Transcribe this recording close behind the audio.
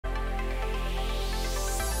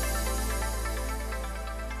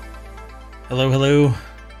Hello, hello,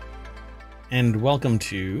 and welcome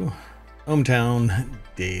to Hometown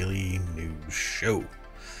Daily News Show,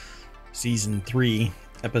 Season 3,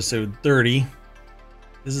 Episode 30.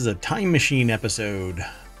 This is a time machine episode.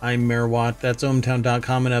 I'm Merwatt, that's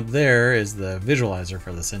ohmtown.com, and up there is the visualizer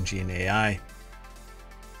for the sentient AI. I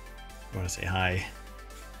want to say hi.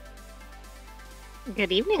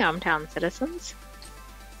 Good evening, hometown citizens.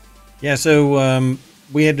 Yeah, so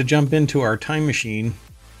we had to jump into our time machine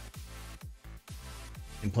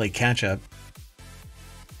and play catch up.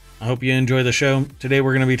 I hope you enjoy the show. Today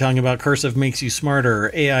we're going to be talking about Cursive Makes You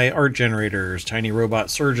Smarter, AI art generators, Tiny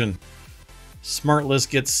Robot Surgeon, Smartless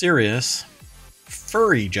Gets Serious,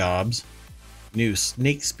 Furry Jobs, new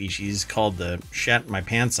snake species called the Shat My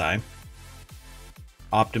Pants Eye,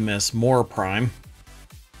 Optimus More Prime,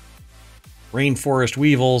 Rainforest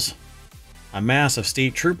Weevils, a mass of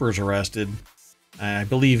state troopers arrested. I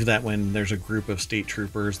believe that when there's a group of state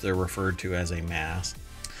troopers, they're referred to as a mass.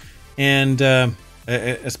 And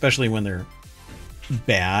especially when they're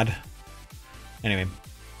bad. Anyway,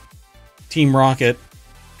 Team Rocket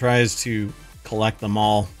tries to collect them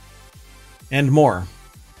all and more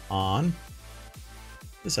on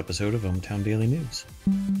this episode of Hometown Daily News.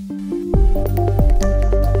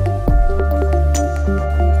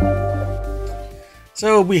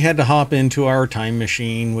 So we had to hop into our time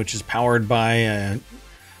machine, which is powered by a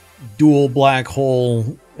dual black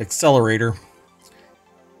hole accelerator.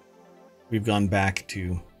 We've gone back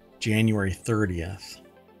to January 30th.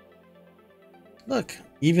 Look,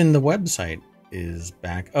 even the website is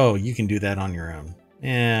back. Oh, you can do that on your own.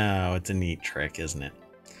 Yeah, it's a neat trick, isn't it?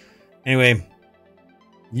 Anyway,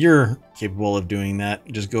 you're capable of doing that.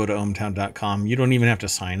 Just go to ohmtown.com. You don't even have to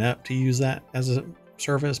sign up to use that as a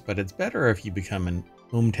service, but it's better if you become an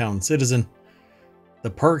Hometown citizen.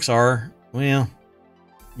 The perks are, well,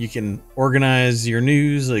 you can organize your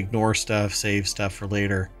news, ignore stuff, save stuff for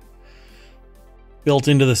later. Built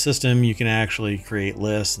into the system, you can actually create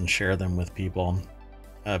lists and share them with people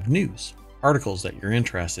of news, articles that you're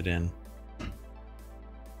interested in.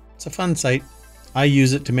 It's a fun site. I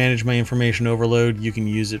use it to manage my information overload. You can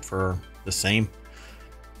use it for the same.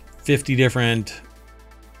 50 different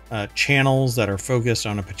channels that are focused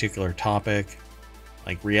on a particular topic,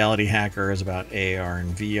 like Reality Hacker is about AR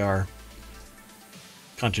and VR.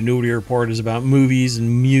 Continuity Report is about movies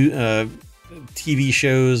and TV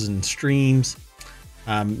shows and streams.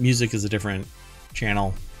 Music is a different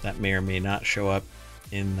channel that may or may not show up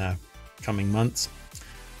in coming months.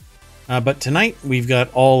 But tonight we've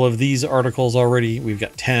got all of these articles already. We've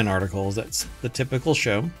got 10 articles. That's the typical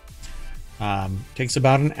show. Takes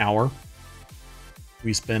about an hour.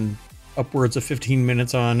 We spend upwards of 15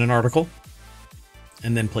 minutes on an article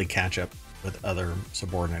and then play catch up with other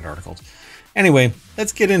subordinate articles. Anyway,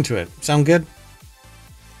 let's get into it. Sound good?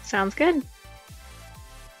 Sounds good.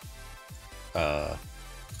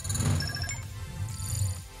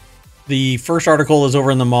 The first article is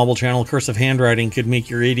over in the Mobile channel. Cursive handwriting could make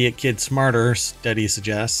your idiot kid smarter, study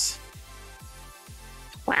suggests.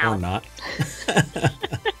 Wow. Or not.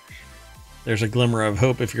 There's a glimmer of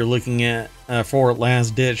hope if you're looking at for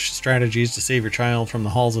last-ditch strategies to save your child from the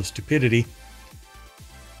halls of stupidity.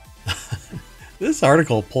 This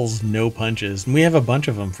article pulls no punches, and we have a bunch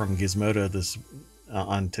of them from Gizmodo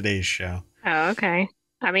on today's show. Oh, okay.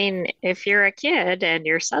 I mean, if you're a kid and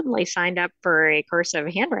you're suddenly signed up for a cursive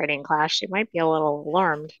handwriting class, you might be a little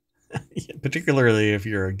alarmed. Yeah, particularly if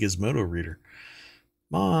you're a Gizmodo reader.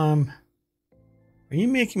 Mom, are you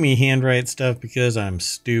making me handwrite stuff because I'm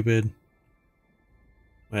stupid?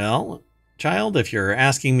 Well, child, if you're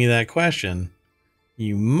asking me that question,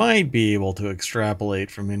 you might be able to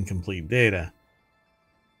extrapolate from incomplete data.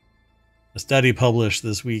 A study published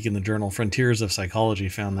this week in the journal Frontiers of Psychology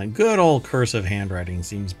found that good old cursive handwriting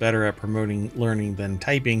seems better at promoting learning than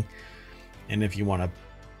typing. And if you want to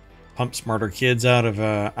pump smarter kids out of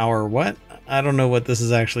our what? I don't know what this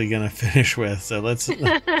is actually going to finish with. So let's...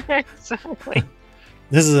 Exactly.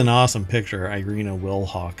 This is an awesome picture. Irina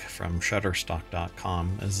Wilhawk from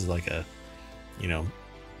Shutterstock.com. This is like a,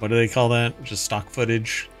 what do they call that? Just stock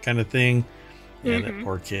footage kind of thing. Yeah, That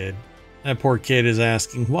poor kid. That poor kid is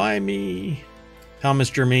asking, why me?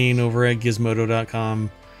 Thomas Germain over at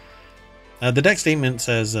Gizmodo.com. The deck statement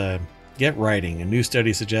says, get writing. A new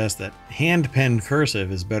study suggests that hand-penned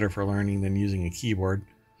cursive is better for learning than using a keyboard.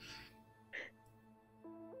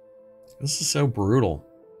 This is so brutal.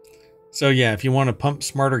 So yeah, if you want to pump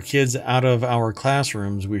smarter kids out of our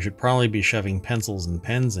classrooms, we should probably be shoving pencils and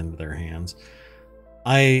pens into their hands.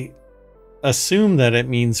 I assume that it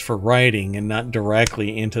means for writing and not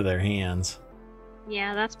directly into their hands.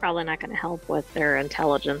 Yeah, that's probably not going to help with their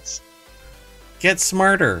intelligence. Get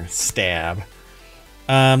smarter. Stab.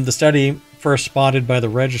 The study, first spotted by the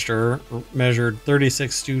Register, measured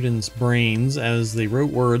 36 students' brains as they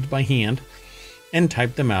wrote words by hand and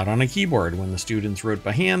typed them out on a keyboard. When the students wrote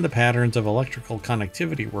by hand, the patterns of electrical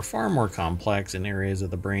connectivity were far more complex in areas of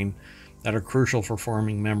the brain that are crucial for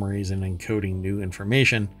forming memories and encoding new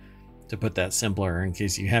information. To put that simpler, in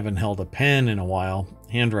case you haven't held a pen in a while,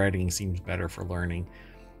 handwriting seems better for learning.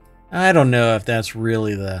 I don't know if that's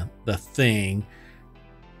really the thing.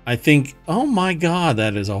 I think, oh my god,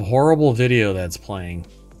 that is a horrible video that's playing.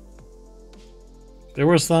 There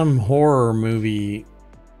was some horror movie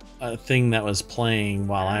thing that was playing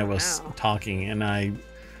while I was talking, and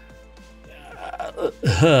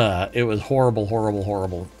it was horrible, horrible,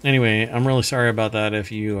 horrible. Anyway, I'm really sorry about that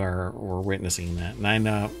if you were witnessing that. And I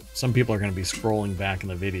know some people are going to be scrolling back in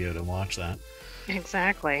the video to watch that.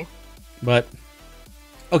 Exactly. But,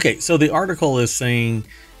 okay, so the article is saying,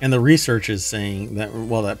 and the research is saying that,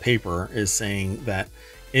 well, that paper is saying that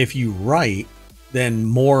if you write, then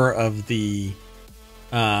more of the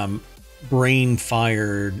brain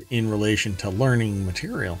fired in relation to learning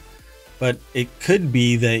material. But it could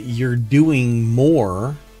be that you're doing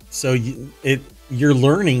more, so you're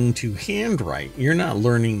learning to handwrite. You're not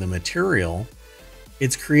learning the material.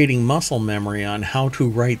 It's creating muscle memory on how to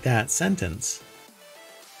write that sentence,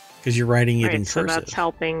 because you're writing it in cursive. So that's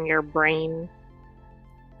helping your brain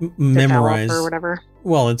memorize or whatever.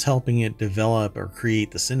 Well, it's helping it develop or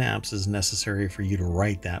create the synapses necessary for you to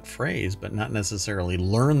write that phrase, but not necessarily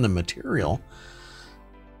learn the material.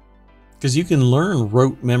 Because you can learn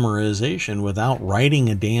rote memorization without writing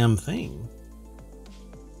a damn thing.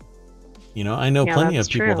 You know, I know plenty of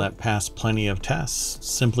people that pass plenty of tests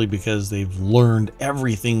simply because they've learned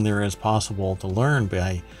everything there is possible to learn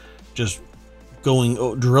by just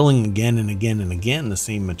drilling again and again and again the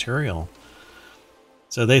same material.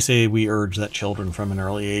 So they say we urge that children from an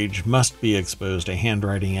early age must be exposed to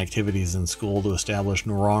handwriting activities in school to establish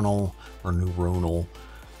neuronal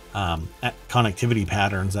connectivity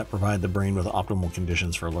patterns that provide the brain with optimal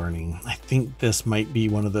conditions for learning. I think this might be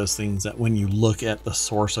one of those things that when you look at the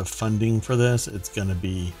source of funding for this, it's going to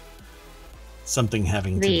be something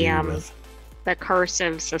having to do with the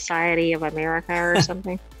Cursive Society of America or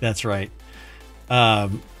something. That's right.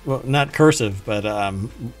 Well, not cursive, but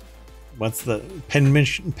what's the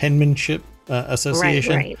penmanship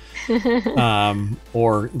association? Right.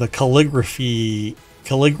 Or the Calligraphy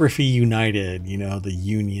United, you know, the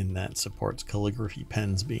union that supports calligraphy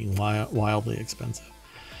pens being wildly expensive.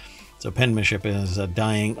 So penmanship is a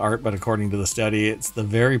dying art, but according to the study, it's the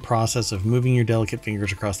very process of moving your delicate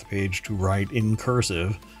fingers across the page to write in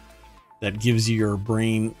cursive that gives your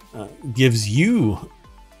brain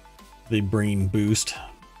the brain boost,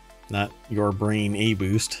 not your brain a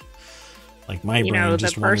boost. Like my brain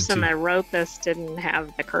just the person that wrote this didn't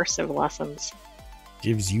have the cursive lessons.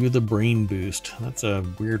 Gives you the brain boost. That's a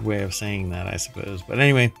weird way of saying that, I suppose. But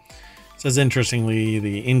anyway, it says interestingly,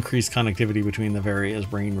 the increased connectivity between the various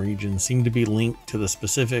brain regions seem to be linked to the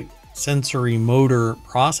specific sensory motor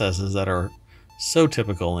processes that are so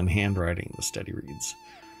typical in handwriting, the study reads.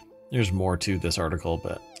 There's more to this article,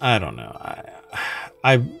 but I don't know.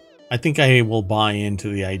 I think I will buy into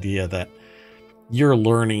the idea that you're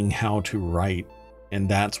learning how to write, and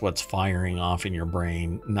that's what's firing off in your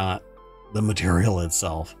brain, not the material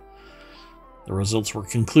itself. The results were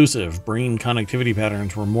conclusive. Brain connectivity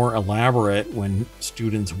patterns were more elaborate when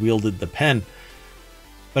students wielded the pen.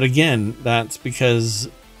 But again, that's because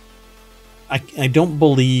I don't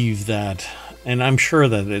believe that, and I'm sure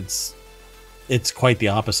that it's quite the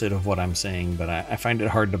opposite of what I'm saying, but I find it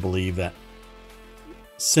hard to believe that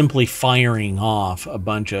simply firing off a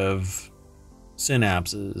bunch of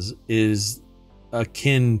synapses is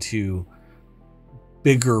akin to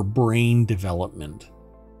bigger brain development.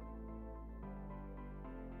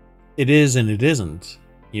 It is and it isn't.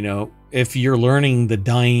 You know, if you're learning the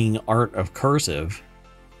dying art of cursive,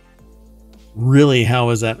 really, how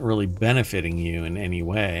is that really benefiting you in any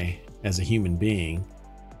way as a human being?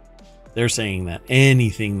 They're saying that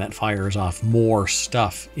anything that fires off more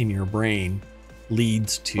stuff in your brain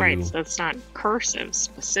leads to... Right, so it's not cursive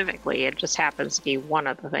specifically, it just happens to be one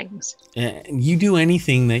of the things. You do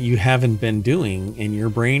anything that you haven't been doing, and your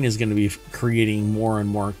brain is going to be creating more and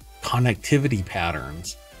more connectivity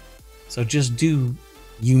patterns. So just do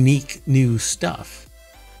unique new stuff.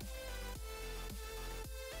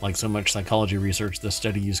 Like so much psychology research, the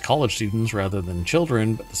study used college students rather than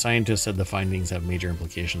children, but the scientists said the findings have major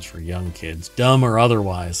implications for young kids, dumb or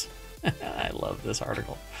otherwise. I love this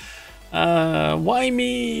article. Why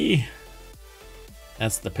me?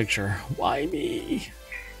 That's the picture. Why me?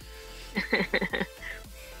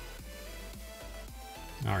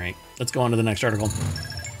 All right, let's go on to the next article.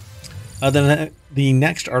 The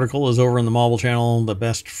next article is over in the Marble channel, the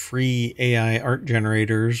best free AI art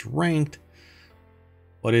generators ranked.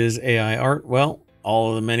 What is AI art? Well, all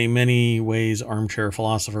of the many, many ways armchair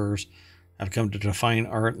philosophers have come to define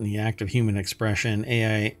art and the act of human expression.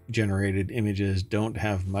 AI-generated images don't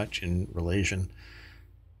have much in relation.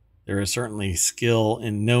 There is certainly skill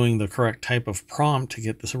in knowing the correct type of prompt to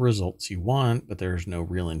get the results you want, but there's no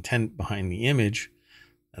real intent behind the image.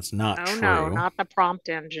 That's not Oh no, true. not the prompt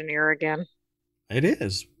engineer again. It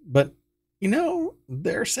is, but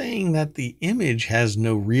they're saying that the image has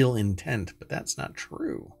no real intent, but that's not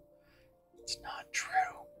true. It's not true.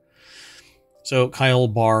 So Kyle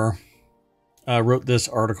Barr wrote this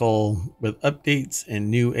article with updates and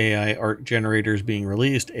new AI art generators being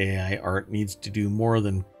released. AI art needs to do more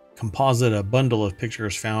than composite a bundle of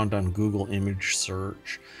pictures found on Google image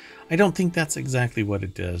search. I don't think that's exactly what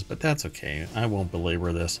it does, but that's okay. I won't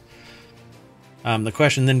belabor this. The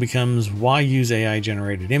question then becomes, why use AI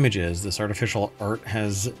generated images? This artificial art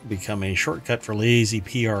has become a shortcut for lazy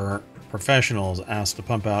PR professionals asked to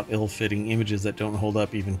pump out ill-fitting images that don't hold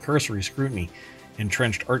up even cursory scrutiny.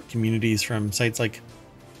 Entrenched art communities from sites like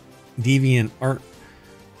DeviantArt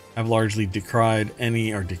have largely decreed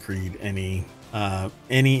any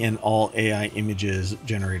and all AI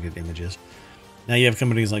generated images. Now you have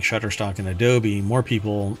companies like Shutterstock and Adobe. More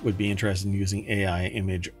people would be interested in using AI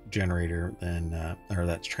image generator or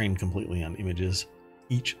that's trained completely on images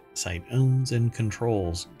each site owns and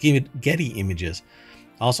controls. Getty Images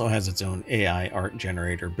also has its own AI art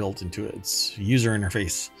generator built into its user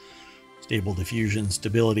interface. Stable Diffusion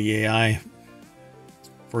Stability AI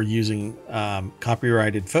for using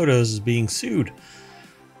copyrighted photos is being sued.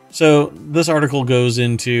 So this article goes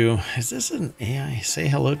into, is this an AI? Say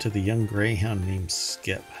hello to the young greyhound named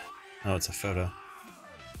Skip. Oh, it's a photo.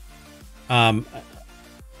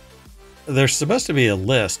 There's supposed to be a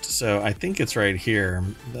list, so I think it's right here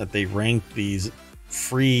that they ranked these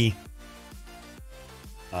free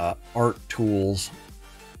art tools.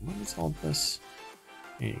 What is all this?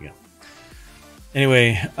 There you go.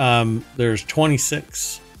 Anyway, there's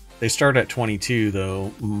 26. They start at 22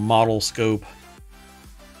 though. Model Scope.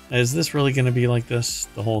 Is this really going to be like this,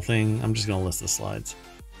 the whole thing? I'm just going to list the slides.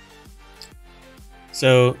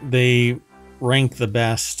 So they rank the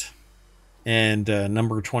best, and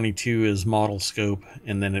number 22 is Model Scope,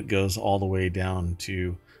 and then it goes all the way down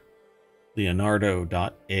to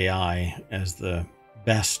Leonardo.ai as the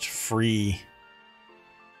best free.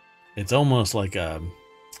 It's almost like a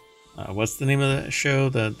what's the name of that show?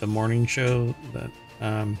 The morning show that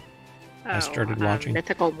I started watching.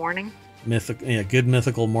 Mythical Morning. Good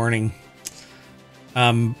Mythical Morning.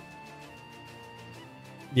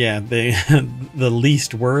 Yeah, they the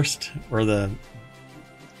least worst or the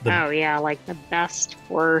oh yeah, like the best,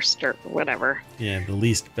 worst, or whatever. Yeah, the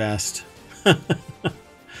least best.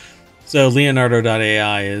 So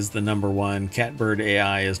Leonardo.ai is the number one. Catbird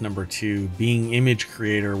AI is number 2. Being Image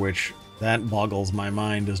Creator, which that boggles my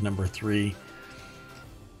mind, is number 3.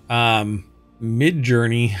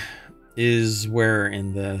 Midjourney is where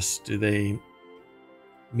in this?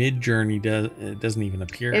 Midjourney doesn't even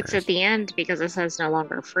appear. It's at the end because it says no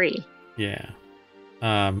longer free. Yeah.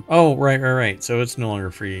 Oh, right. So it's no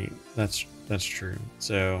longer free. That's true.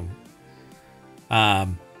 So,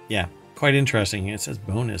 yeah, quite interesting. It says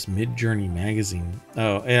bonus Midjourney magazine.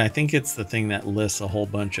 Oh, and I think it's the thing that lists a whole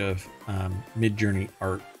bunch of Midjourney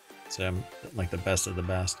art. So like the best of the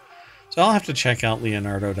best. So I'll have to check out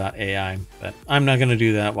Leonardo.ai, but I'm not going to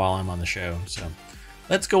do that while I'm on the show. So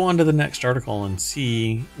let's go on to the next article and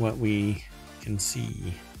see what we can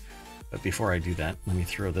see. But before I do that, let me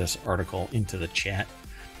throw this article into the chat.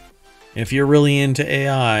 If you're really into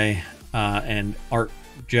AI and art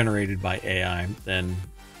generated by AI, then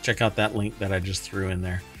check out that link that I just threw in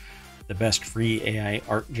there. The best free AI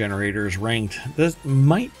art generators ranked. This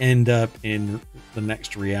might end up in the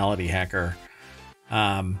next Reality Hacker.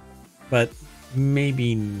 But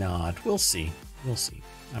maybe not. We'll see.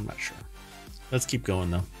 I'm not sure. Let's keep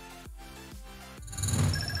going though.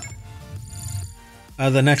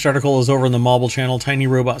 The next article is over in the Marble channel. Tiny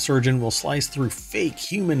robot surgeon will slice through fake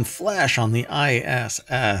human flesh on the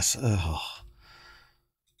ISS. Ugh.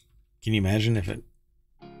 Can you imagine if it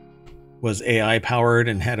was AI powered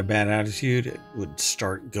and had a bad attitude? It would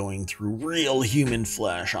start going through real human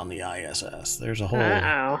flesh on the ISS. There's a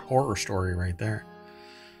whole horror story right there.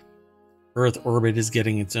 Earth orbit is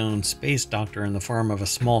getting its own space doctor in the form of a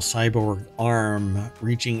small cyborg arm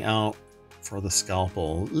reaching out for the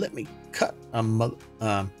scalpel. Let me cut a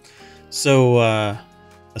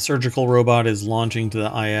A surgical robot is launching to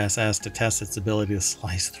the ISS to test its ability to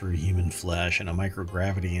slice through human flesh in a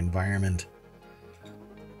microgravity environment.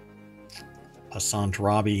 Passant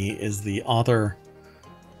Rabi is the author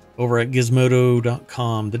over at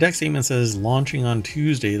gizmodo.com. The deck statement says, launching on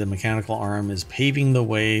Tuesday, the mechanical arm is paving the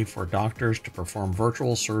way for doctors to perform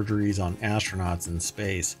virtual surgeries on astronauts in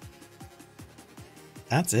space.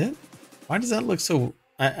 That's it? Why does that look so...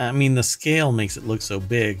 I mean, the scale makes it look so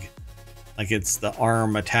big. Like it's the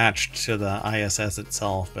arm attached to the ISS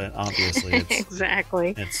itself, but obviously it's...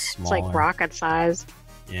 Exactly. It's smaller. It's like rocket size.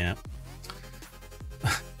 Yeah.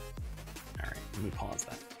 All right, let me pause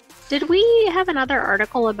that. Did we have another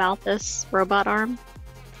article about this robot arm?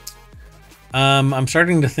 I'm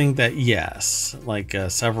starting to think that yes, like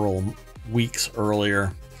several weeks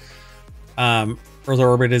earlier. Earth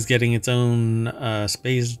Orbit is getting its own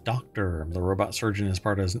space doctor. The robot surgeon is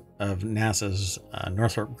part of NASA's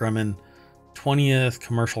Northrop Grumman 20th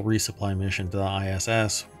commercial resupply mission to the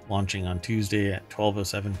ISS, launching on Tuesday at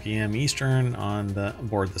 12:07 p.m. Eastern on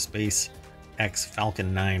aboard the SpaceX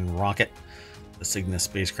Falcon 9 rocket. The Cygnus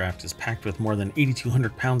spacecraft is packed with more than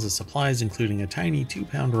 8,200 pounds of supplies, including a tiny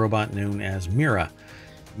 2-pound robot known as Mira,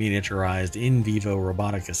 miniaturized in vivo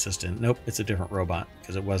robotic assistant. Nope, it's a different robot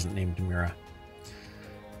because it wasn't named Mira.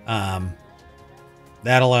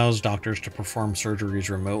 That allows doctors to perform surgeries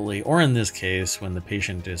remotely, or in this case, when the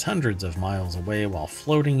patient is hundreds of miles away while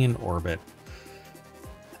floating in orbit.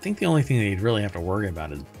 I think the only thing that you'd really have to worry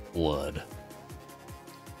about is blood.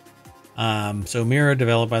 So Mira,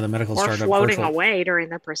 developed by the medical startup... Or floating away during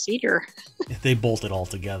the procedure. If they bolt it all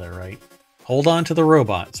together, right? Hold on to the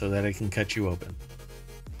robot so that it can cut you open.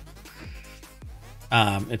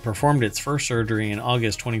 It performed its first surgery in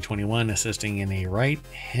August 2021, assisting in a right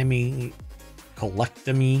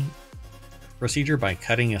hemicolectomy procedure by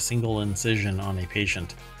cutting a single incision on a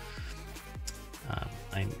patient.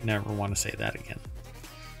 I never want to say that again.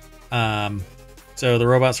 So the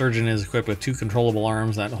robot surgeon is equipped with 2 controllable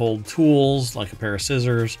arms that hold tools like a pair of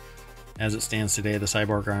scissors. As it stands today, the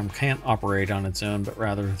cyborg arm can't operate on its own, but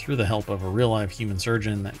rather through the help of a real-life human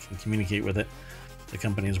surgeon that can communicate with it. The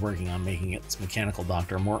company is working on making its mechanical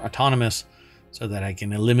doctor more autonomous so that it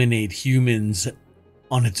can eliminate humans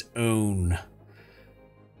on its own.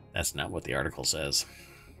 That's not what the article says.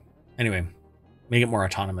 Anyway, make it more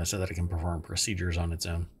autonomous so that it can perform procedures on its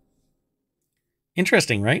own.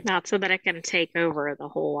 Interesting, right? Not so that it can take over the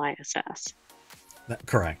whole ISS.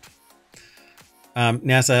 Correct.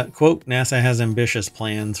 NASA, quote, NASA has ambitious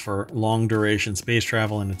plans for long-duration space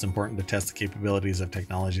travel, and it's important to test the capabilities of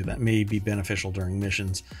technology that may be beneficial during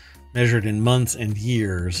missions, measured in months and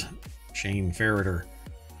years. Shane Ferreter,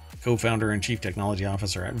 co-founder and chief technology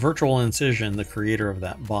officer at Virtual Incision, the creator of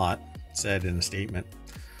that bot, said in a statement.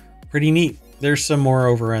 Pretty neat. There's some more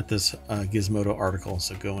over at this Gizmodo article,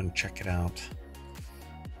 so go and check it out.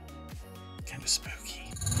 Kind of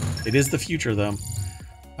spooky. It is the future, though.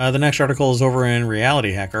 The next article is over in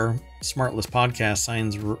Reality Hacker. Smartless Podcast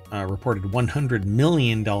signs reported $100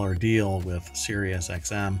 million deal with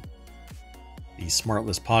SiriusXM. The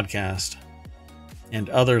Smartless Podcast and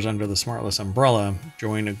others under the Smartless umbrella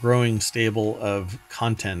join a growing stable of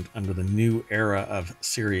content under the new era of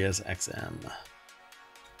SiriusXM.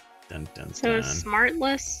 Dun, dun, so dun. is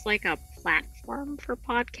Smartless like a platform for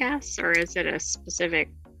podcasts, or is it a specific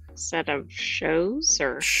set of shows?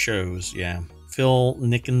 Or shows, yeah. Phil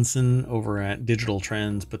Nickinson over at Digital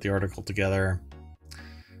Trends put the article together.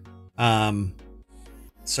 So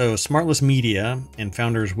Smartless Media and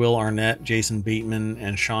founders Will Arnett, Jason Bateman,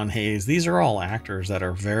 and Sean Hayes, these are all actors that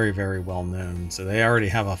are very, very well known. So they already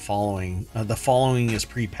have a following. The following is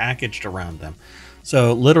pre-packaged around them.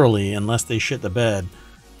 So literally, unless they shit the bed,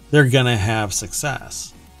 they're going to have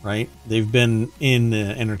success, right? They've been in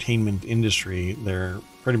the entertainment industry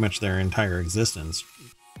pretty much their entire existence.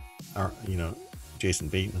 Or, Jason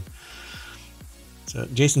Bateman. So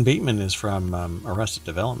Jason Bateman is from Arrested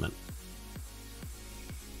Development.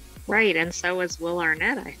 Right, and so is Will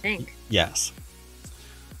Arnett, I think. Yes.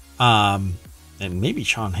 And maybe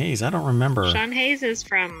Sean Hayes. I don't remember. Sean Hayes is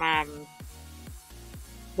from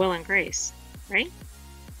Will and Grace, right?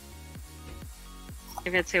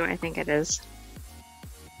 If it's who I think it is.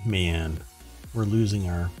 Man, we're losing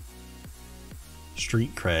our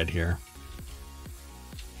street cred here.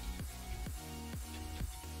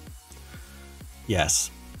 Yes.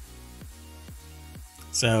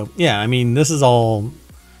 So, yeah, I mean, this is all...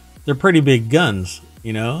 They're pretty big guns,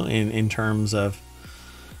 in terms of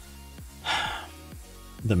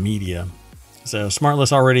the media. So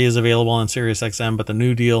Smartless already is available on SiriusXM, but the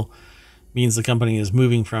new deal means the company is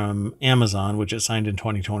moving from Amazon, which it signed in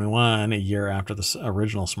 2021, a year after the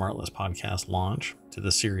original Smartless podcast launch, to the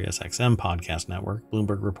SiriusXM podcast network.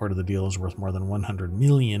 Bloomberg reported the deal is worth more than $100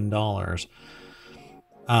 million.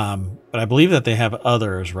 But I believe that they have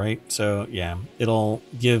others, right? So yeah, it'll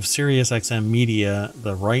give SiriusXM Media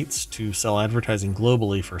the rights to sell advertising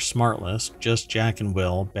globally for Smartless, Just Jack and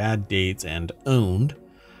Will, Bad Dates, and Owned,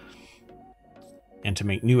 and to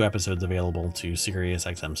make new episodes available to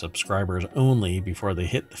SiriusXM subscribers only before they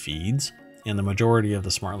hit the feeds, and the majority of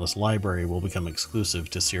the Smartless library will become exclusive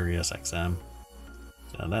to SiriusXM.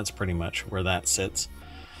 So that's pretty much where that sits.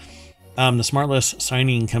 The Smartless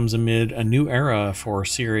signing comes amid a new era for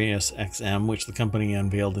SiriusXM, which the company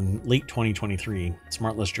unveiled in late 2023.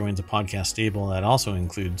 Smartless joins a podcast stable that also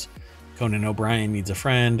includes Conan O'Brien Needs a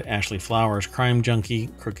Friend, Ashley Flowers, Crime Junkie,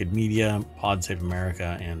 Crooked Media, Pod Save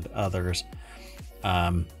America, and others.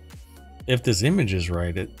 If this image is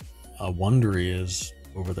right, Wondery is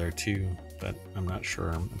over there too, but I'm not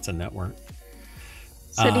sure. It's a network.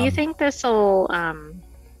 So do you think this will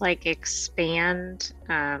like expand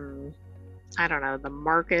I don't know, the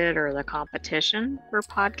market or the competition for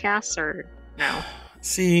podcasts, or no?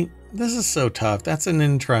 See, this is so tough. That's an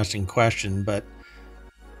interesting question, but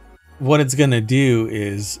what it's going to do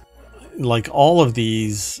is, like all of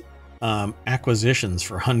these acquisitions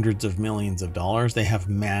for hundreds of millions of dollars, they have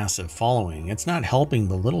massive following. It's not helping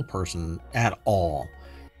the little person at all.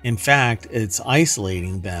 In fact, it's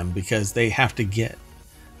isolating them because they have to get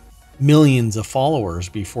millions of followers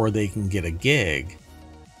before they can get a gig.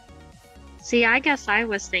 See, I guess I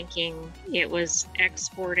was thinking it was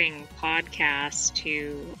exporting podcasts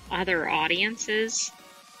to other audiences,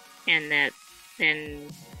 and that then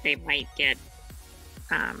they might get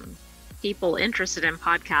people interested in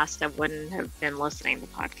podcasts that wouldn't have been listening to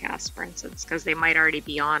podcasts, for instance, because they might already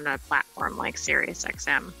be on a platform like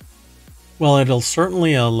SiriusXM. Well, it'll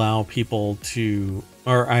certainly allow people to,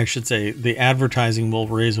 or I should say, the advertising will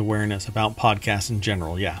raise awareness about podcasts in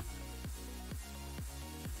general. Yeah.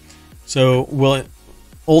 So will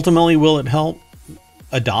it help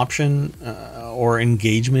adoption or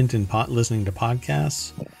engagement in listening to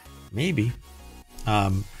podcasts? Maybe.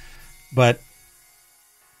 But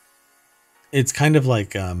it's kind of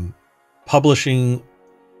like publishing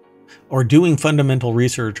or doing fundamental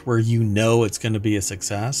research where you know it's going to be a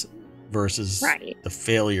success versus the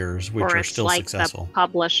failures, which are still successful. The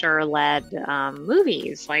publisher-led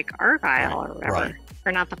movies like Argyle or whatever. Right.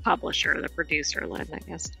 Or not the publisher, the producer-led, I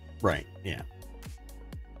guess. Right, yeah.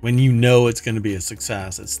 When you know it's going to be a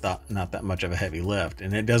success, it's not that much of a heavy lift,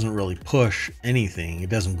 and it doesn't really push anything.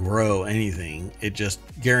 It doesn't grow anything. It just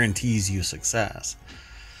guarantees you success.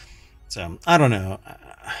 So, I don't know.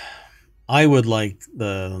 I would like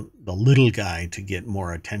the little guy to get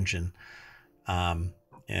more attention.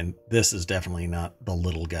 And this is definitely not the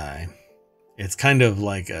little guy. It's kind of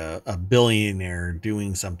like a billionaire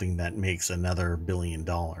doing something that makes another $1 billion.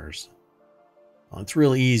 Well, it's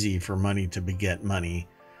really easy for money to beget money,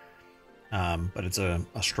 but it's a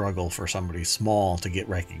struggle for somebody small to get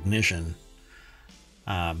recognition.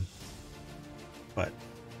 But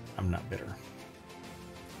I'm not bitter.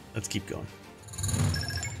 Let's keep going.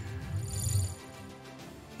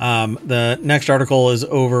 The next article is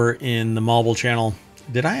over in the Marble channel.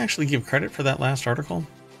 Did I actually give credit for that last article?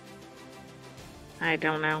 I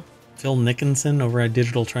don't know. Phil Nickinson over at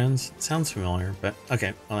Digital Trends. It sounds familiar, but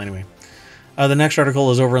okay. Well, anyway. The next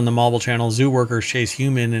article is over in the Marble channel. Zoo workers chase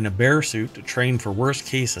human in a bear suit to train for worst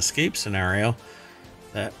case escape scenario.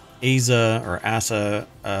 That Asa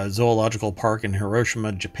Zoological Park in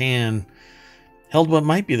Hiroshima, Japan, held what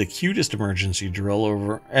might be the cutest emergency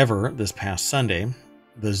drill ever this past Sunday.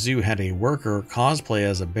 The zoo had a worker cosplay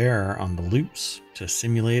as a bear on the loose to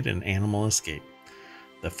simulate an animal escape.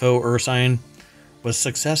 The faux ursine was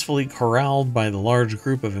successfully corralled by the large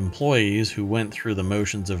group of employees who went through the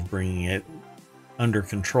motions of bringing it under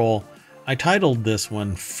control. I titled this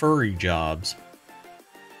one Furry Jobs.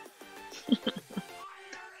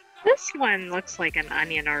 This one looks like an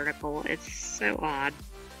Onion article. It's so odd.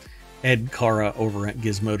 Ed Cara over at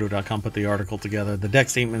Gizmodo.com put the article together. The deck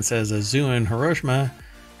statement says a zoo in Hiroshima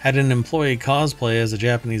had an employee cosplay as a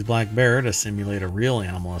Japanese black bear to simulate a real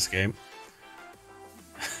animal escape.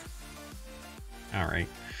 All right.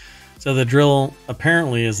 So the drill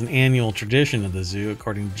apparently is an annual tradition of the zoo,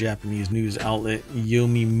 according to Japanese news outlet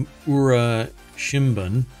Yomiuri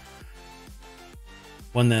Shimbun.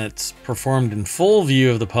 One that's performed in full view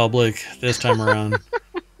of the public this time around.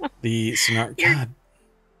 The scenario. God.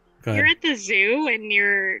 Go ahead. You're at the zoo and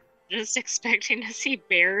you're just expecting to see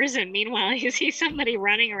bears, and meanwhile you see somebody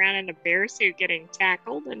running around in a bear suit getting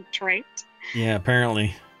tackled and tranked. Yeah,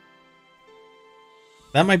 apparently.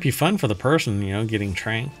 That might be fun for the person, you know, getting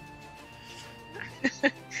tranked.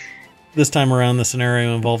 This time around, the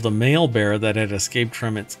scenario involved a male bear that had escaped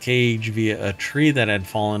from its cage via a tree that had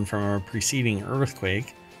fallen from a preceding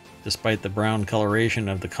earthquake. Despite the brown coloration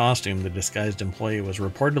of the costume, the disguised employee was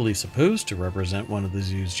reportedly supposed to represent one of the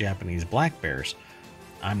zoo's Japanese black bears.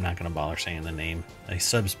 I'm not going to bother saying the name. A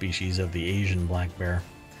subspecies of the Asian black bear.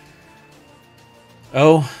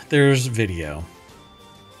 Oh, there's video.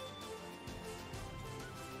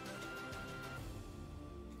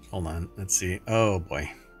 Hold on, let's see. Oh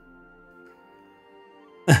boy.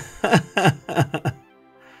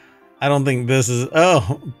 I don't think this is...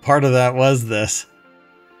 Oh, part of that was this.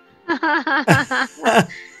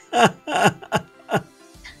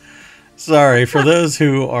 Sorry, for those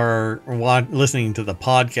who are listening to the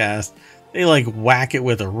podcast, they like whack it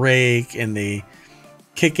with a rake and they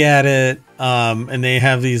kick at it, and they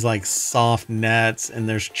have these like soft nets, and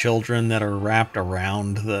there's children that are wrapped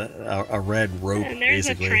around a red rope. And there's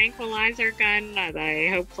basically a tranquilizer gun that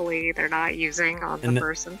hopefully they're not using on the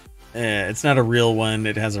person. It's not a real one.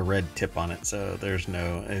 It has a red tip on it, so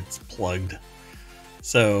it's plugged.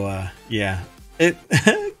 So yeah, it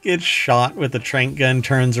gets shot with a trank gun,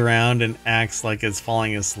 turns around and acts like it's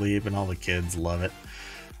falling asleep, and all the kids love it.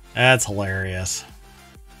 That's hilarious.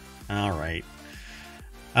 All right.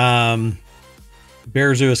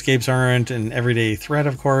 Bear zoo escapes aren't an everyday threat,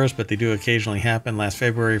 of course, but they do occasionally happen. Last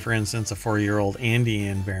February, for instance, a 4-year-old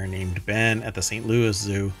Andean bear named Ben at the St. Louis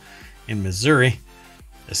Zoo in Missouri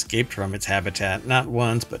escaped from its habitat not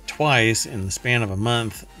once but twice in the span of a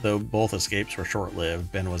month. Though both escapes were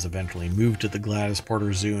short-lived, Ben was eventually moved to the Gladys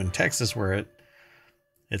Porter Zoo in Texas, where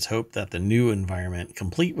it's hoped that the new environment,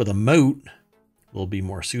 complete with a moat, will be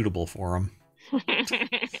more suitable for him.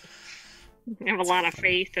 I have a lot of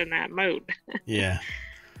faith in that moat. Yeah.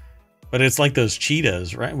 But it's like those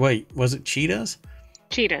cheetahs, right? Wait, was it cheetahs?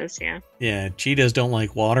 Cheetahs, yeah. Yeah, cheetahs don't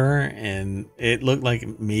like water, and it looked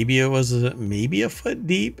like maybe it was maybe a foot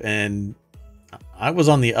deep, and I was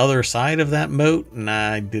on the other side of that moat, and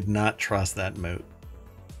I did not trust that moat.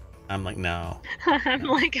 I'm like, no. I'm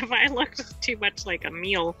like, if I looked too much like a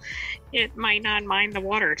mule, it might not mind the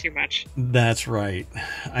water too much. That's right.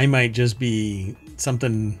 I might just be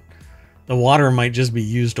something... The water might just be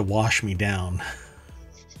used to wash me down.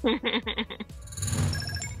 The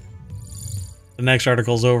next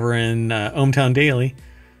article's over in ohmTown Daily.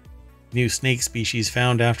 New snake species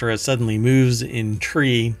found after it suddenly moves in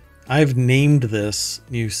tree. I've named this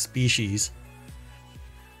new species.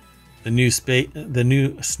 The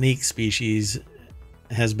new snake species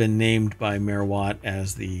has been named by Mayor Watt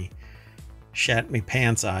as the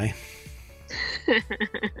Shatmepantsii.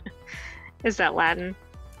 Is that Latin?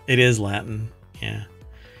 It is Latin, yeah.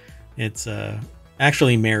 It's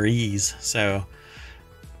actually Marie's. So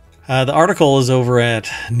the article is over at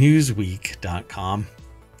newsweek.com,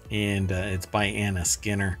 and it's by Anna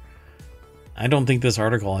Skinner. I don't think this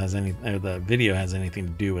article has the video has anything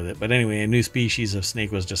to do with it. But anyway, a new species of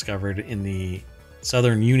snake was discovered in the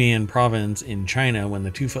southern Yunnan province in China when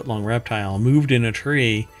the 2-foot-long reptile moved in a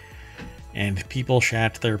tree and people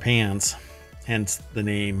shat their pants. Hence the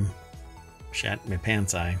name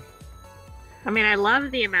Shatmepantsii. I mean, I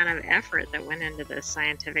love the amount of effort that went into this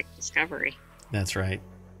scientific discovery. That's right.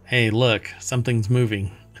 Hey, look, something's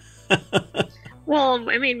moving. Well,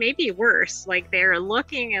 I mean, maybe worse. Like, they're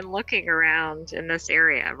looking and looking around in this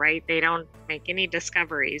area, right? They don't make any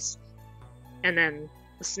discoveries. And then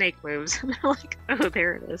the snake moves. And they're like, oh,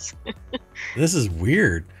 there it is. This is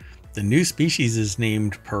weird. The new species is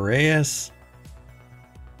named Piraeus.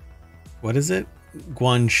 What is it?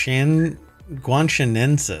 Guanshanensis,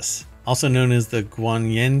 also known as the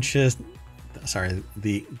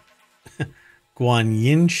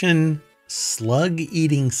Guanyinshan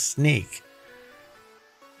slug-eating snake.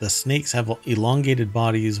 The snakes have elongated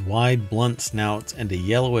bodies, wide, blunt snouts, and a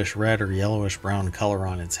yellowish-red or yellowish-brown color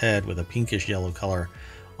on its head, with a pinkish-yellow color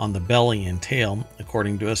on the belly and tail,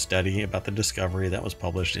 according to a study about the discovery that was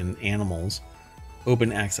published in Animals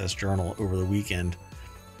Open Access Journal over the weekend.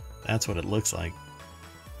 That's what it looks like.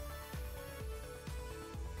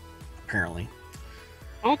 Apparently.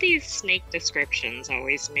 All these snake descriptions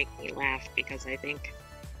always make me laugh because I think,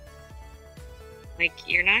 like,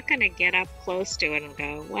 you're not going to get up close to it and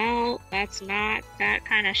go, well, that's not that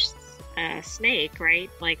kind of snake, right?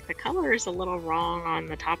 Like, the color is a little wrong on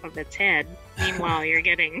the top of its head. Meanwhile, you're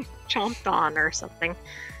getting chomped on or something.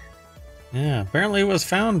 Yeah, apparently it was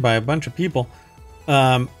found by a bunch of people.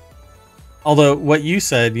 Although what you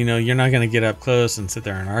said, you know, you're not going to get up close and sit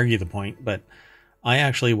there and argue the point, but I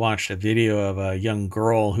actually watched a video of a young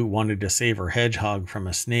girl who wanted to save her hedgehog from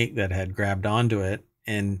a snake that had grabbed onto it,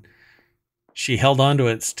 and she held onto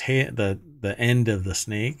its tail, the end of the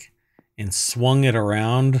snake, and swung it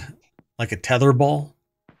around like a tetherball.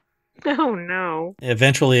 Oh no.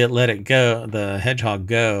 Eventually, it let it go, the hedgehog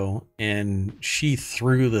go, and she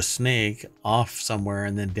threw the snake off somewhere.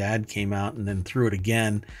 And then Dad came out and then threw it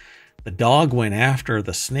again. The dog went after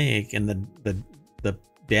the snake, and the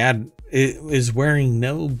dad is wearing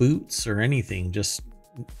no boots or anything, just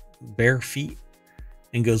bare feet,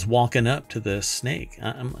 and goes walking up to the snake.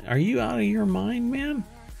 I'm like, are you out of your mind, man?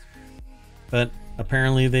 But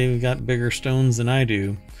apparently they've got bigger stones than I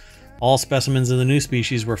do. All specimens of the new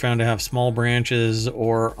species were found to have small branches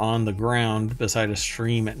or on the ground beside a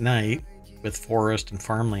stream at night, with forest and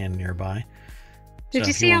farmland nearby. Did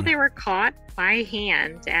you see how they were caught by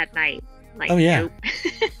hand at night? Like, oh yeah. Nope.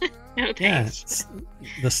 No thanks. Yeah,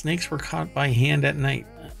 the snakes were caught by hand at night.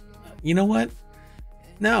 You know what?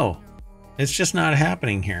 No, it's just not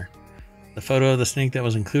happening here. The photo of the snake that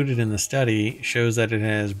was included in the study shows that it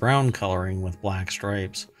has brown coloring with black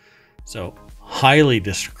stripes. So, highly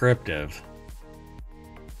descriptive.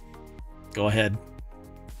 Go ahead.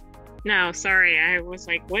 No, sorry. I was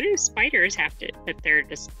like, what do spiders have to... But they're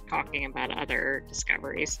just talking about other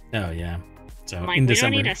discoveries. Oh, yeah. So, I'm like, in we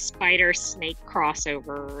December... don't need a spider-snake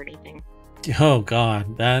crossover or anything. Oh,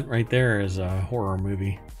 God. That right there is a horror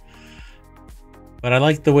movie. But I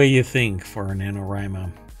like the way you think for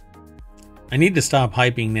NaNoWriMo. I need to stop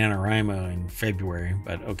hyping NaNoWriMo in February,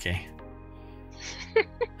 but okay.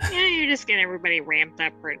 Yeah, you're just getting everybody ramped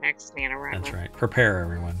up for next NaNoWriMo. That's right. Prepare,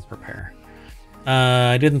 everyone. Prepare.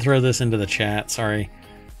 I didn't throw this into the chat. Sorry.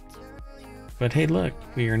 But hey, look.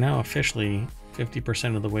 We are now officially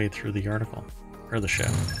 50% of the way through the article. Or the show.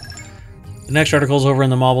 The next article is over in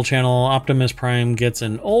the Mobile channel. Optimus Prime gets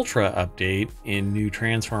an Ultra update in new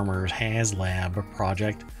Transformers HasLab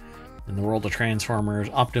project. In the world of Transformers,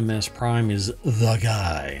 Optimus Prime is the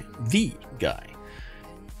guy. The guy.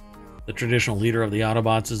 The traditional leader of the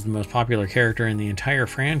Autobots is the most popular character in the entire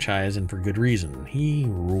franchise, and for good reason. He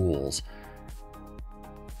rules.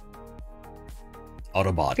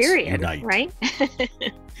 Autobots unite. Right?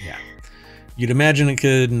 Yeah. You'd imagine it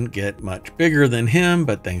couldn't get much bigger than him,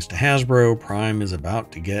 but thanks to Hasbro, Prime is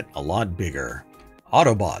about to get a lot bigger.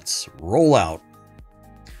 Autobots, roll out.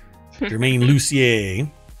 Jermaine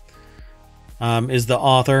Lucier is the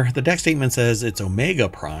author. The deck statement says it's Omega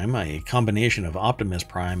Prime, a combination of Optimus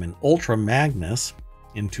Prime and Ultra Magnus,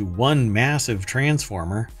 into one massive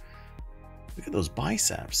transformer. Look at those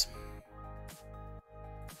biceps.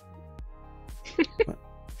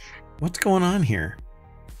 What's going on here?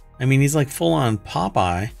 I mean, he's like full on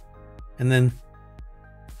Popeye, and then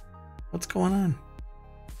what's going on?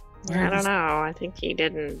 I don't know. I think he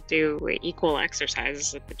didn't do equal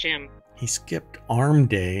exercises at the gym. He skipped arm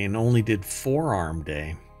day and only did forearm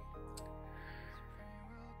day.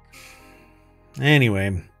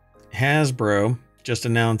 Anyway, Hasbro just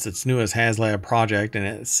announced its newest HasLab project, and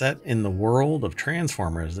it's set in the world of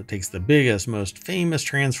Transformers. It takes the biggest, most famous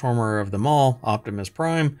Transformer of them all, Optimus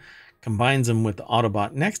Prime, combines him with the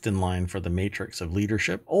Autobot next in line for the Matrix of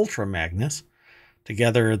Leadership, Ultra Magnus.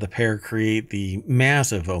 Together, the pair create the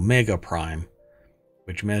massive Omega Prime,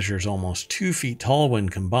 which measures almost 2 feet tall when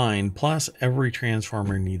combined, plus every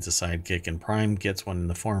Transformer needs a sidekick, and Prime gets one in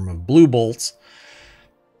the form of Blue Bolts,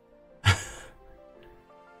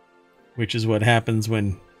 which is what happens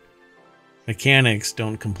when mechanics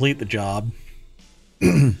don't complete the job.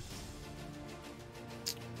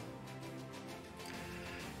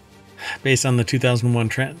 Based on the 2001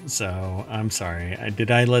 trend. So, I'm sorry.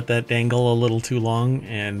 Did I let that dangle a little too long?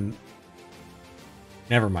 And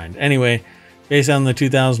never mind. Anyway, based on the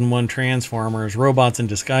 2001 Transformers Robots in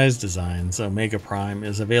Disguise designs, Omega Prime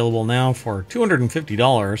is available now for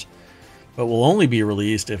 $250, but will only be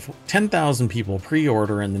released if 10,000 people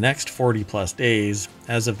pre-order in the next 40 plus days.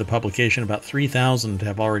 As of the publication, about 3,000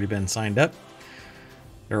 have already been signed up.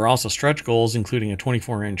 There are also stretch goals, including a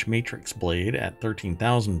 24-inch Matrix blade at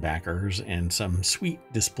 13,000 backers and some sweet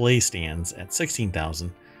display stands at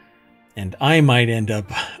 16,000. And I might end up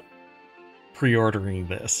pre-ordering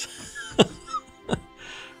this.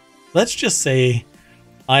 Let's just say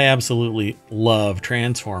I absolutely love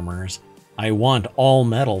Transformers. I want all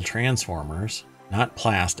metal Transformers, not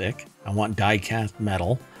plastic. I want die-cast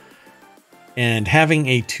metal. And having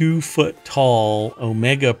a 2-foot tall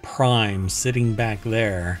Omega Prime sitting back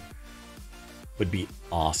there would be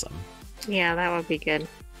awesome. Yeah, that would be good.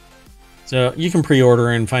 So you can pre-order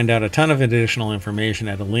and find out a ton of additional information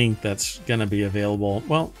at a link that's going to be available,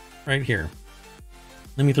 well, right here.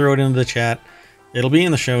 Let me throw it into the chat. It'll be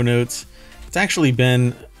in the show notes. It's actually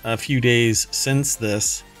been a few days since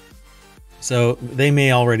this, so they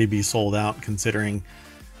may already be sold out, considering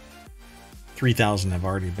 3,000 have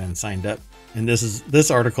already been signed up. And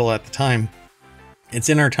this article at the time, it's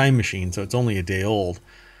in our time machine, so it's only a day old.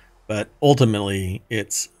 But ultimately,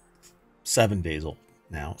 it's 7 days old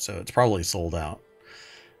now, so it's probably sold out.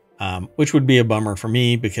 Which would be a bummer for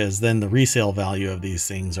me, because then the resale value of these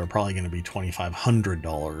things are probably going to be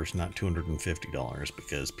 $2,500, not $250,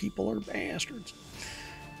 because people are bastards.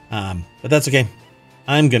 But that's okay.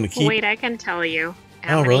 I'm going to keep... Wait, I can tell you.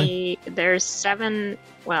 How many... Really? There's 7...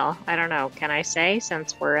 Well, I don't know. Can I say,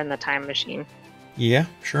 since we're in the time machine? Yeah,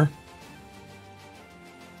 sure.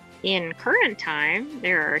 In current time,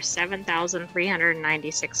 there are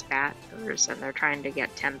 7,396 backers, and they're trying to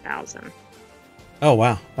get 10,000. Oh,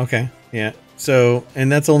 wow. Okay. Yeah. So,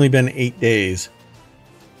 and that's only been 8 days.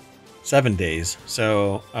 7 days.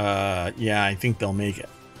 So, yeah, I think they'll make it.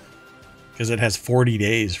 Because it has 40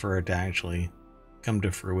 days for it to actually come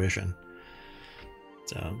to fruition.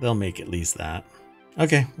 So, they'll make at least that.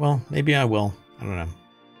 Okay, well, maybe I will. I don't know.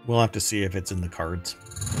 We'll have to see if it's in the cards.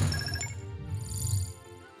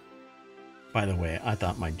 By the way, I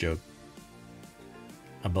thought my joke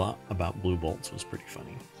about blue bolts was pretty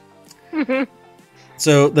funny.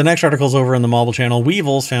 So the next article is over on the Marble Channel.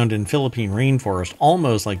 Weevils found in Philippine rainforest,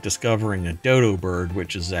 almost like discovering a dodo bird,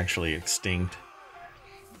 which is actually extinct.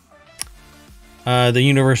 The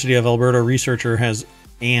University of Alberta researcher has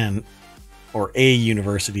a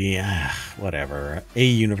University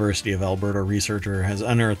of Alberta researcher has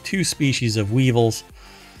unearthed 2 species of weevils,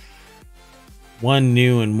 one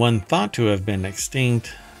new and one thought to have been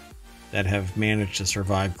extinct, that have managed to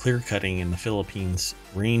survive clear cutting in the Philippines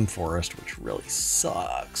rainforest, which really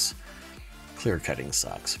sucks. Clear cutting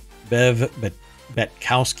sucks. Bev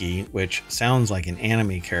Betkowski, which sounds like an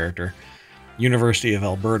anime character, University of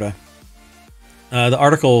Alberta. The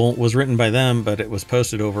article was written by them, but it was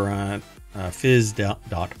posted over on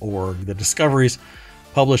phys.org. The discoveries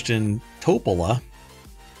published in Topola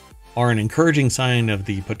are an encouraging sign of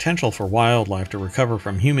the potential for wildlife to recover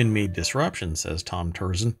from human-made disruption, says Tom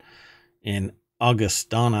Turzin, an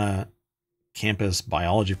Augustana campus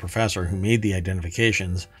biology professor who made the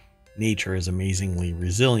identifications. Nature is amazingly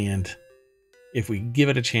resilient if we give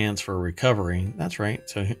it a chance for recovery. That's right.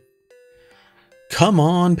 So come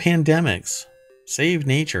on, pandemics. Save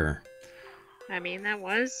nature. I mean, that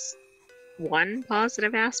was one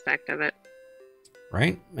positive aspect of it.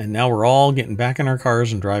 Right? And now we're all getting back in our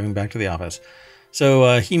cars and driving back to the office.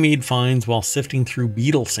 So he made finds while sifting through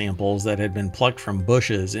beetle samples that had been plucked from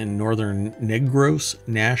bushes in northern Negros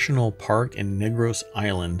National Park in Negros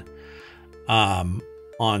Island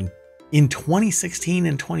in 2016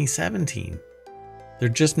 and 2017. They're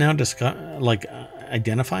just now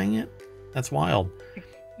identifying it? That's wild.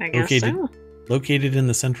 I guess so. Located in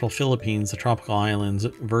the central Philippines, the tropical island's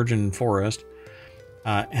virgin forest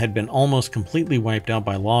had been almost completely wiped out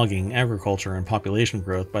by logging, agriculture, and population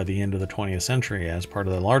growth by the end of the 20th century. As part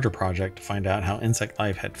of the larger project to find out how insect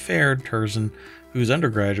life had fared, Turzin, whose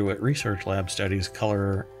undergraduate research lab studies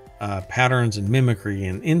color patterns and mimicry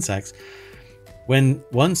in insects, when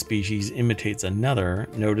one species imitates another,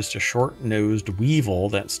 noticed a short-nosed weevil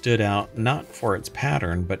that stood out not for its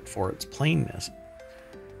pattern, but for its plainness.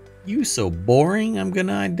 You so boring, I'm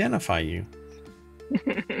gonna identify you.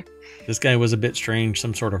 This guy was a bit strange,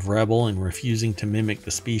 some sort of rebel and refusing to mimic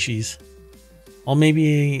the species. Well,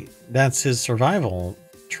 maybe that's his survival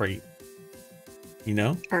trait, you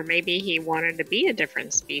know? Or maybe he wanted to be a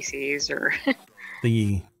different species, or...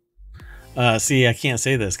 See, I can't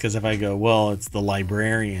say this, because if I go, well, it's the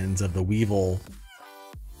librarians of the weevil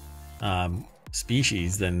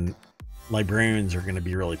species, then librarians are going to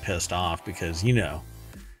be really pissed off, because, you know,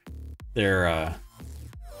 they're...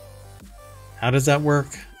 how does that work?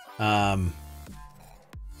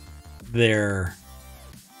 They're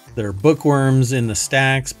bookworms in the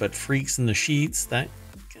stacks, but freaks in the sheets.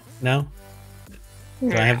 No?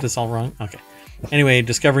 Do I have this all wrong? Okay. Anyway,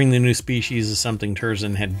 discovering the new species is something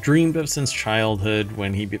Turzin had dreamed of since childhood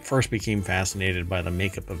when he first became fascinated by the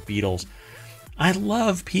makeup of beetles. I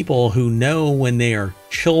love people who know when they are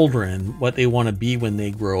children what they want to be when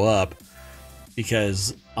they grow up,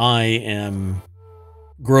 because I am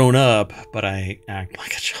grown up, but I act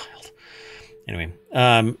like a child. Anyway,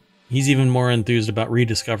 he's even more enthused about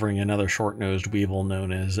rediscovering another short-nosed weevil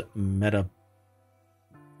known as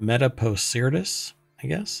Metapocertus, I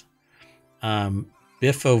guess.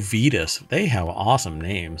 Biphovetus. They have awesome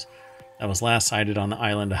names. That was last sighted on the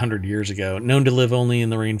island 100 years ago. Known to live only in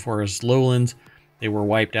the rainforest lowlands, they were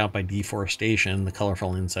wiped out by deforestation. The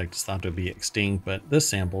colorful insect is thought to be extinct, but this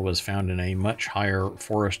sample was found in a much higher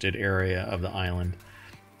forested area of the island.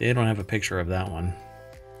 They don't have a picture of that one.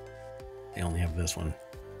 They only have this one.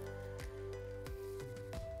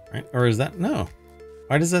 right? Or is that no?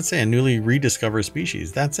 Why does that say a newly rediscovered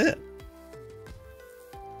species? That's it.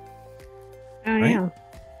 Oh right? yeah.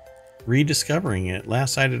 Rediscovering it,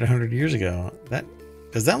 last sighted 100 years ago. That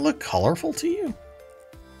does that look colorful to you?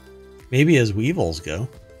 Maybe as weevils go.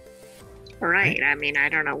 Right. I mean, I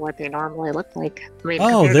don't know what they normally look like. I mean,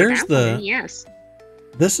 Oh, compared there's to that one, yes.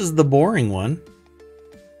 This is the boring one.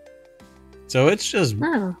 So it's just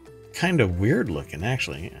kind of weird looking,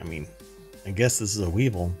 actually. I mean, I guess this is a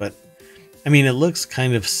weevil, but I mean, it looks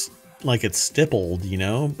kind of like it's stippled, you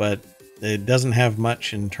know, but it doesn't have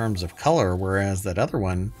much in terms of color, whereas that other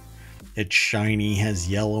one, it's shiny, has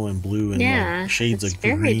yellow and blue and like shades of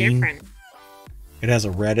green. Very different. It has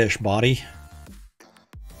a reddish body.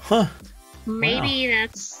 Huh. Maybe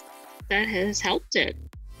that has helped it.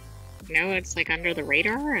 You know, it's like under the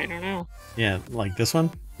radar. I don't know. Yeah, like this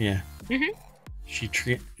one. Yeah.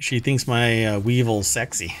 She thinks my weevil's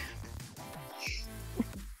sexy.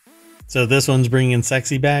 So this one's bringing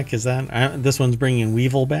sexy back. Is that this one's bringing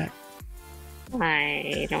weevil back?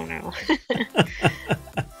 I don't know.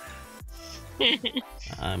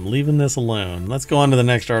 I'm leaving this alone. Let's go on to the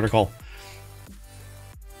next article.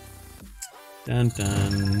 Dun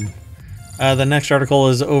dun. The next article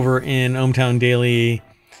is over in ohmTown Daily.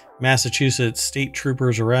 Massachusetts state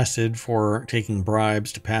troopers arrested for taking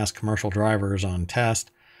bribes to pass commercial drivers on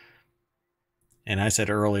test. And I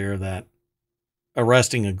said earlier that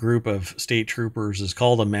arresting a group of state troopers is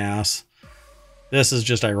called a mass. This is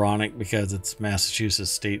just ironic because it's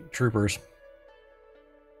Massachusetts state troopers,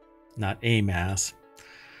 not a mass.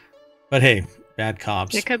 But hey, bad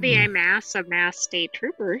cops. It could be a mass of mass state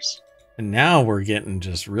troopers. And now we're getting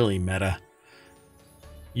just really meta.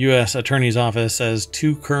 U.S. Attorney's Office says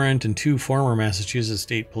 2 current and 2 former Massachusetts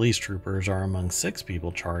state police troopers are among 6 people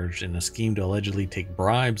charged in a scheme to allegedly take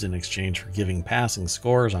bribes in exchange for giving passing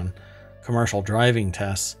scores on commercial driving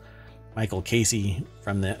tests. Michael Casey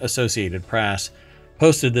from the Associated Press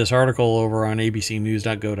posted this article over on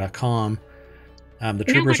abcnews.go.com. The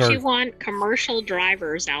troopers you want commercial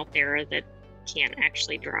drivers out there that can't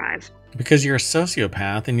actually drive. Because you're a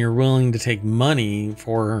sociopath and you're willing to take money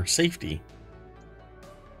for safety.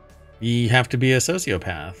 You have to be a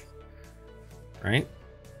sociopath, right?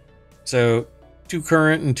 So 2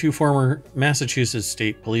 current and 2 former Massachusetts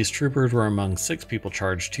state police troopers were among 6 people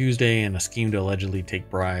charged Tuesday in a scheme to allegedly take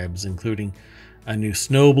bribes, including a new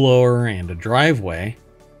snowblower and a driveway,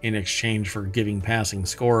 in exchange for giving passing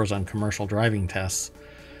scores on commercial driving tests.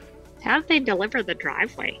 How did they deliver the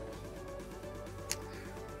driveway?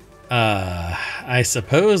 I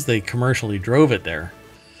suppose they commercially drove it there.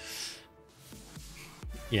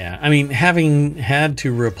 Yeah, I mean, having had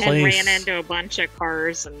to replace... And ran into a bunch of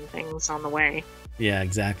cars and things on the way. Yeah,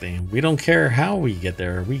 exactly. We don't care how we get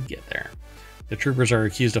there, we get there. The troopers are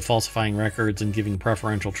accused of falsifying records and giving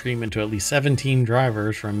preferential treatment to at least 17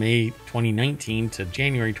 drivers from May 2019 to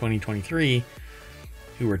January 2023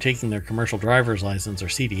 who were taking their commercial driver's license or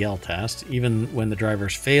CDL test. Even when the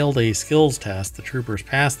drivers failed a skills test, the troopers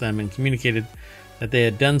passed them and communicated that they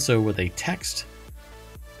had done so with a text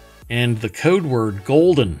and the code word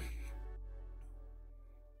golden.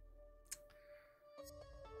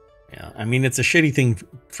 Yeah, I mean, it's a shitty thing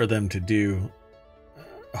for them to do.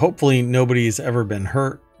 Hopefully nobody's ever been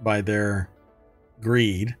hurt by their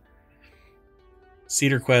greed.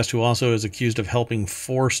 Cedar Quest, who also is accused of helping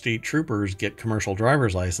 4 state troopers get commercial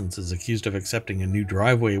driver's licenses, accused of accepting a new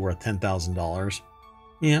driveway worth $10,000.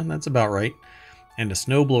 Yeah, that's about right. And a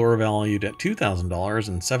snowblower valued at $2,000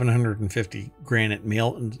 and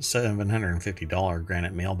 $750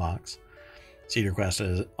 granite mailbox. Cedar Quest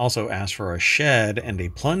has also asked for a shed and a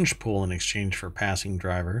plunge pool in exchange for passing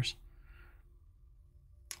drivers.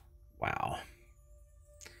 Wow.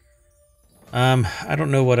 I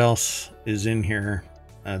don't know what else is in here.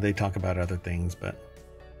 They talk about other things, but...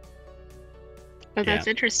 But that's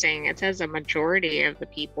interesting. It says a majority of the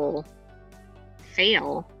people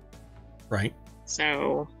fail. Right.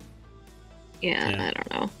 So, yeah, I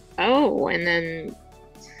don't know. Oh, and then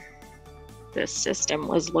the system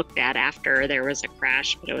was looked at after there was a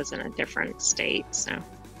crash, but it was in a different state, so...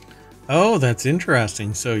 Oh, that's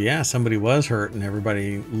interesting. So, yeah, somebody was hurt and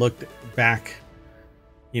everybody looked back.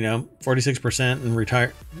 You know, 46%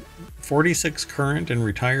 and 46 current and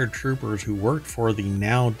retired troopers who worked for the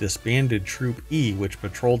now disbanded Troop E, which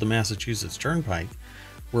patrolled the Massachusetts Turnpike,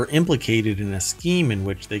 were implicated in a scheme in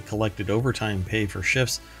which they collected overtime pay for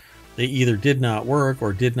shifts they either did not work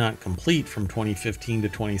or did not complete from 2015 to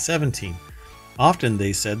 2017. Often,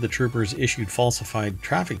 they said, the troopers issued falsified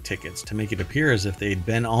traffic tickets to make it appear as if they'd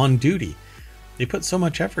been on duty. They put so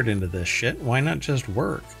much effort into this shit, why not just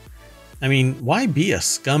work? I mean, why be a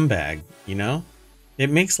scumbag, you know? it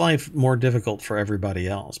makes life more difficult for everybody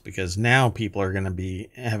else, because now people are going to be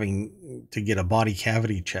having to get a body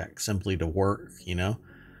cavity check simply to work, you know?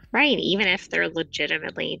 Right, even if they're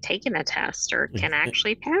legitimately taking a test or can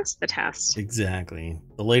actually pass the test. Exactly.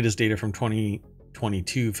 The latest data from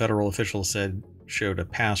 2022, federal officials said, showed a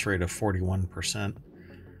pass rate of 41%.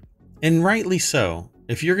 And rightly so.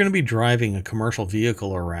 If you're going to be driving a commercial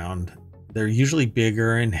vehicle around, they're usually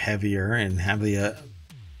bigger and heavier and have the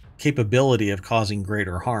capability of causing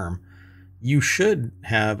greater harm. You should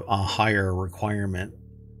have a higher requirement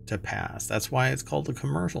to pass. That's why it's called a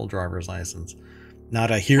commercial driver's license,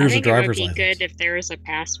 not a here's a driver's license. I think it would be good if there was a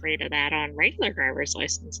pass rate of that on regular driver's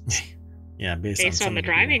licenses. Yeah, based on the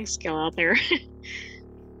driving skill out there.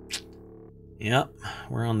 Yep,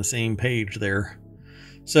 we're on the same page there.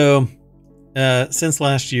 So, since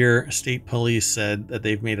last year, state police said that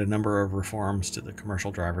they've made a number of reforms to the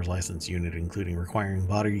commercial driver's license unit, including requiring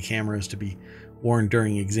body cameras to be worn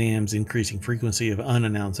during exams, increasing frequency of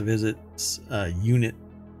unannounced visits,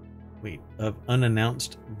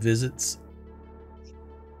 unannounced visits.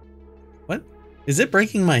 What? Is it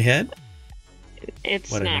breaking my head?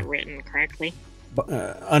 It's not written correctly.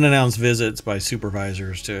 Unannounced visits by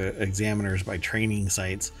supervisors to examiners by training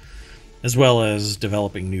sites, as well as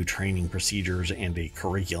developing new training procedures and a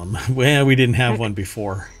curriculum. Well, we didn't have one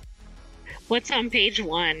before. What's on page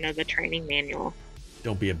 1 of the training manual?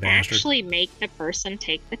 Don't be a bastard. Actually make the person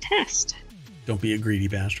take the test. Don't be a greedy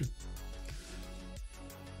bastard.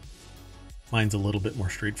 Mine's a little bit more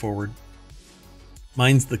straightforward.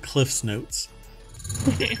 Mine's the Cliff's Notes.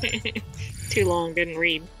 Too long, didn't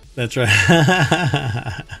read. That's right.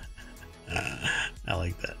 I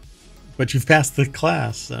like that. But you've passed the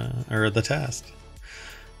class, or the test.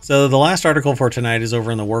 So the last article for tonight is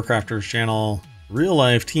over in the Warcrafters channel. Real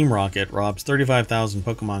life Team Rocket robs 35,000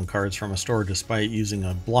 Pokemon cards from a store despite using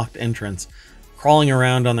a blocked entrance, crawling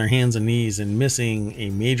around on their hands and knees, and missing a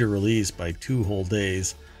major release by 2 whole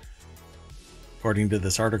days. According to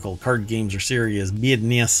this article, card games are serious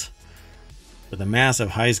business. With a massive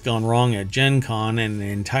heist gone wrong at Gen Con and an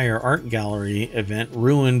entire art gallery event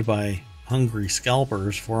ruined by hungry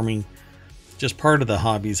scalpers forming just part of the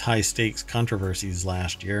hobby's high-stakes controversies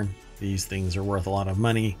last year. These things are worth a lot of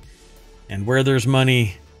money. And where there's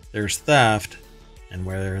money, there's theft. And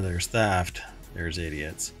where there's theft, there's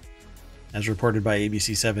idiots. As reported by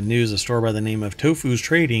ABC 7 News, a store by the name of Tofu's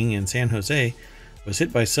Trading in San Jose was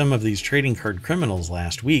hit by some of these trading card criminals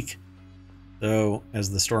last week. Though,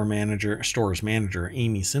 as the store's manager,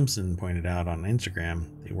 Amy Simpson, pointed out on Instagram,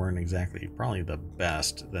 they weren't exactly probably the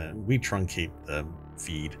best. We truncate the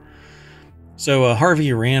feed. So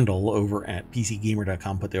Harvey Randall over at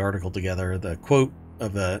PCGamer.com put the article together. The quote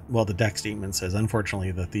of the deck statement says,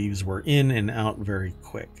 "Unfortunately, the thieves were in and out very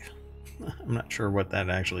quick." I'm not sure what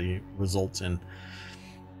that actually results in.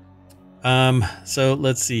 So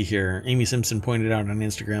let's see here. Amy Simpson pointed out on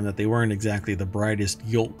Instagram that they weren't exactly the brightest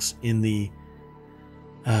yolks in the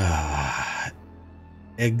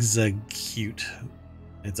Execute.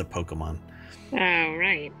 It's a Pokemon. Oh,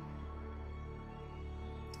 right.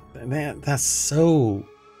 Man, that's so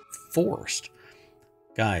forced.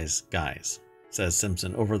 Guys, says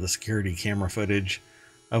Simpson over the security camera footage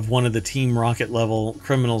of one of the Team Rocket level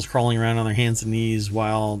criminals crawling around on their hands and knees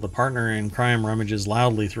while the partner in crime rummages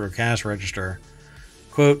loudly through a cash register.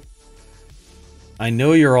 Quote, "I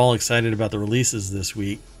know you're all excited about the releases this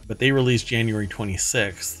week, but they released January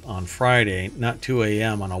 26th on Friday, not 2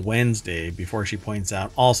 a.m. on a Wednesday," before she points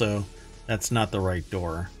out, also, that's not the right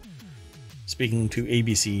door. Speaking to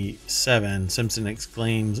ABC 7, Simpson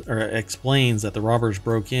explains that the robbers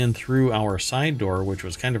broke in through our side door, which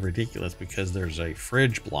was kind of ridiculous because there's a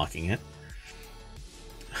fridge blocking it.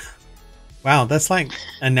 Wow, that's like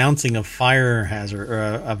announcing a fire hazard or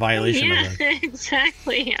a violation. Yeah,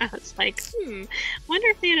 exactly. I was like, wonder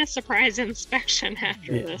if they had a surprise inspection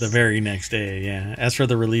after this. The very next day, yeah. As for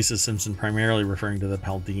the releases, Simpson primarily referring to the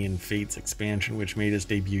Paldean Fates expansion, which made its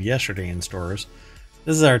debut yesterday in stores.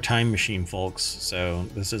 This is our time machine, folks, so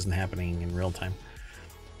this isn't happening in real time.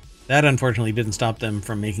 That unfortunately didn't stop them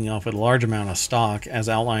from making off with a large amount of stock, as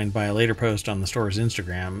outlined by a later post on the store's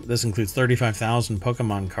Instagram. This includes 35,000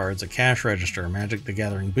 Pokemon cards, a cash register, Magic the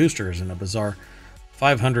Gathering boosters, and a bizarre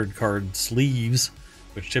 500 card sleeves,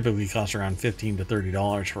 which typically cost around $15 to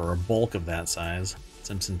 $30 for a bulk of that size.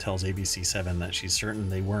 Simpson tells ABC 7 that she's certain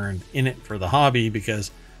they weren't in it for the hobby because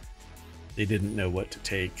they didn't know what to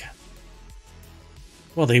take.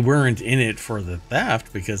 Well, they weren't in it for the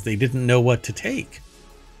theft because they didn't know what to take.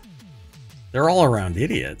 They're all around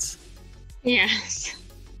idiots. Yes.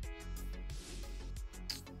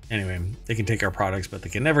 Anyway, they can take our products, but they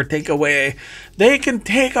can never take away. They can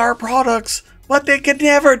take our products, But they could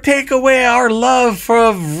never take away our love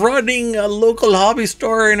for running a local hobby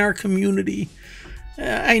store in our community.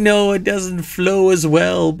 I know it doesn't flow as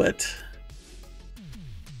well, but...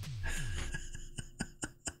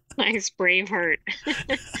 Nice Braveheart.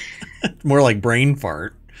 More like brain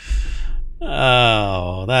fart.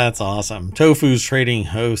 Oh, that's awesome. Tofu's Trading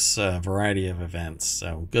hosts a variety of events,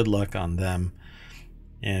 so good luck on them.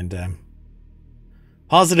 And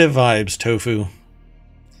positive vibes, Tofu,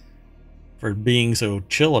 for being so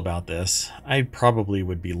chill about this. I probably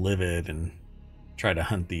would be livid and try to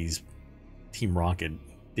hunt these Team Rocket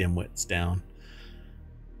dimwits down.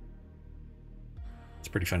 It's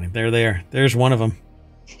pretty funny. They're there. There's one of them.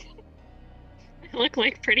 They look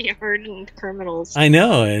like pretty hardened criminals. I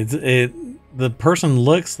know. The person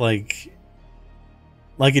looks like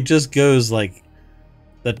it just goes like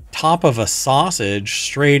the top of a sausage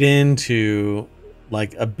straight into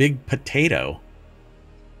like a big potato.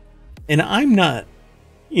 And I'm not,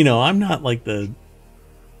 I'm not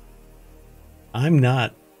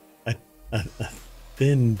a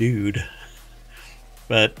thin dude,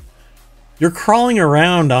 but you're crawling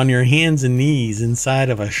around on your hands and knees inside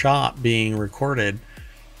of a shop being recorded.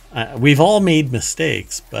 We've all made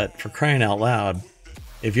mistakes, but for crying out loud,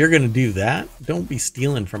 if you're going to do that, don't be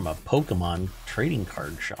stealing from a Pokemon trading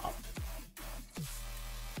card shop.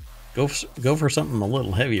 Go for something a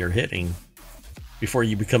little heavier hitting before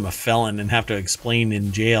you become a felon and have to explain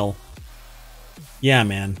in jail. Yeah,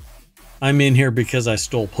 man, I'm in here because I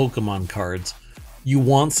stole Pokemon cards. You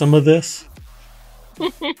want some of this?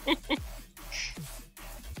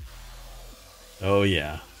 Oh,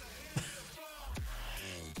 yeah.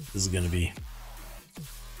 This is going to be...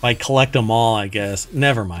 If I collect them all, I guess...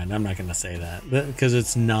 Never mind, I'm not going to say that. Because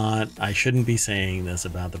it's not... I shouldn't be saying this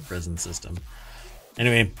about the prison system.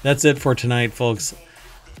 Anyway, that's it for tonight, folks.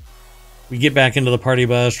 We get back into the party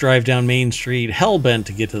bus, drive down Main Street, hell-bent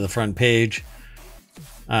to get to the front page.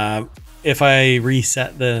 If I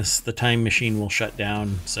reset this, the time machine will shut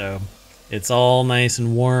down. So it's all nice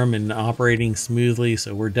and warm and operating smoothly.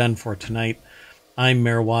 So we're done for tonight. I'm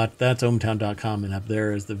Mayor Watt, that's ohmtown.com, and up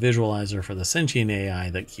there is the visualizer for the sentient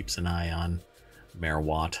AI that keeps an eye on Mayor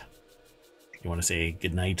Watt. You want to say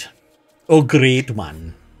goodnight? Oh, great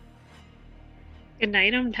one. Good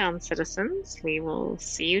night, ohmTown citizens. We will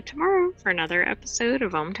see you tomorrow for another episode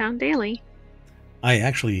of ohmTown Daily. I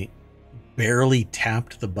actually barely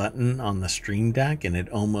tapped the button on the stream deck and it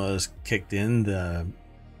almost kicked in the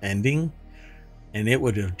ending, and it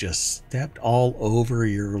would have just stepped all over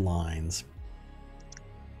your lines.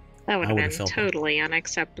 That would have been totally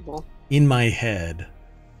unacceptable. In my head,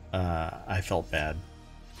 I felt bad.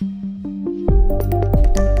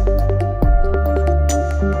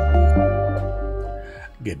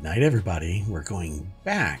 Good night, everybody. We're going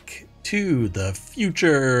back to the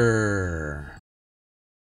future.